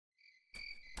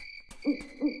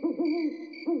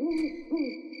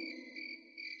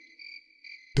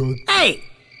Hey!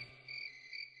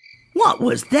 What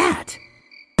was that?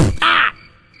 Ah!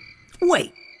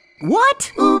 Wait,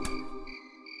 what?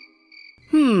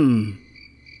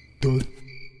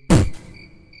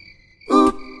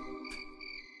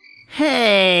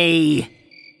 Hey!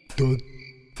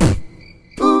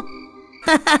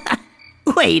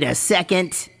 Wait a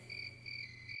second.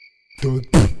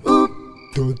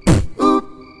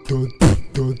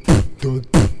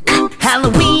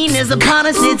 Halloween is upon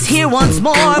us, it's here once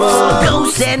more, full of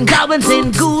ghosts and goblins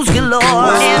and ghouls galore,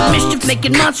 and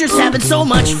mischief-making monsters having so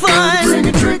much fun,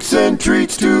 bringing tricks and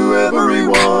treats to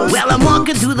everyone. Well, I'm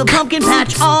walking through the pumpkin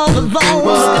patch all alone,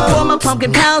 looking for my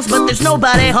pumpkin pals, but there's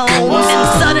nobody home.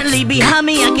 And suddenly behind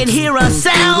me I can hear a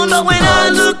sound, but when I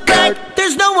look back,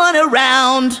 there's no one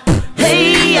around.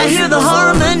 Hey, I hear the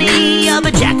harmony of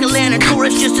a jack-o'-lantern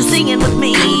chorus just a singing with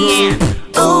me. And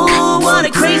oh, what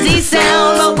a crazy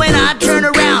sound. But when I turn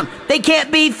around, they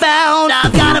can't be found.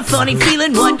 I've got a funny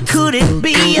feeling, what could it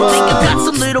be? I think I've got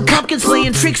some little pumpkins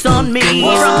playing tricks on me.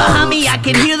 From behind me I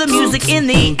can hear the music in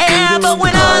the air, but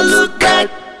when I look back,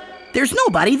 there's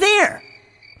nobody there.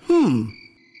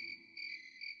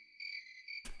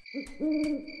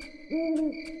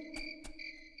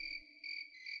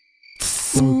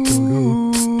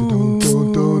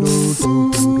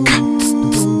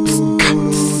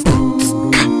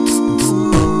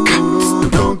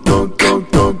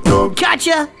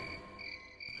 Gotcha!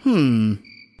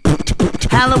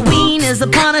 Halloween is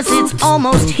upon us, it's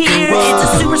almost here. It's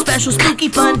a super special, spooky,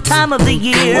 fun time of the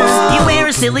year. You wear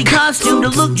a silly costume to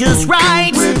look just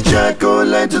right, with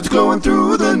jack-o'-lanterns glowing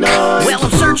through the night. Well,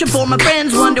 I'm searching for my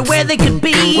friends, wonder where they could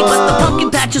be, but the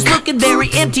pumpkin patch is looking very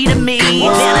empty to me.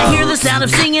 Then I hear the sound of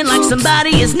singing like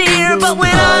somebody is near, but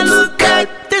when I look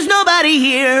back, there's nobody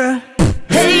here.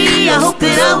 Hey, I hope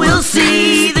that I will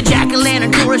see the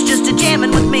jack-o'-lantern chorus just a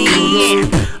jamming with me. And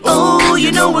oh,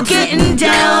 you know we're getting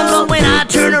down, but when I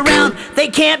turn around, they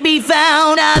can't be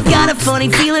found. I've got a funny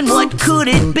feeling, what could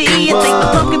it be? I think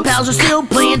the pumpkin pals are still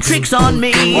playing tricks on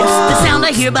me. The sound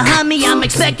I hear behind me, I'm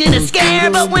expecting a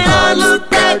scare, but when I look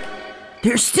back,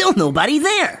 there's still nobody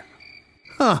there.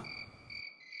 Huh.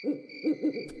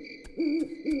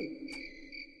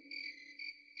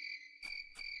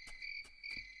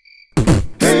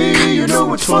 Hey, you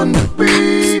know it's fun to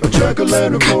be a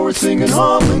jack-o'-lantern chorus singing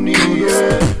harmony,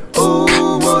 yeah.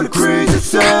 Oh, what a crazy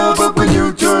sound, but when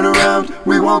you turn around,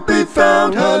 we won't be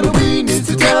found. Halloween is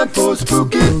the time for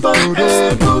spooky fun,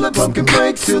 and full of pumpkin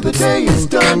pranks till the day is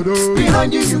done.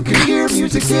 Behind you, you can hear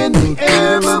music in the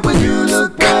air, but when you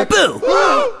look back, boo!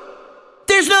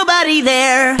 There's nobody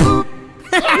there.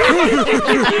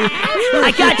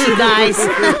 I got you guys.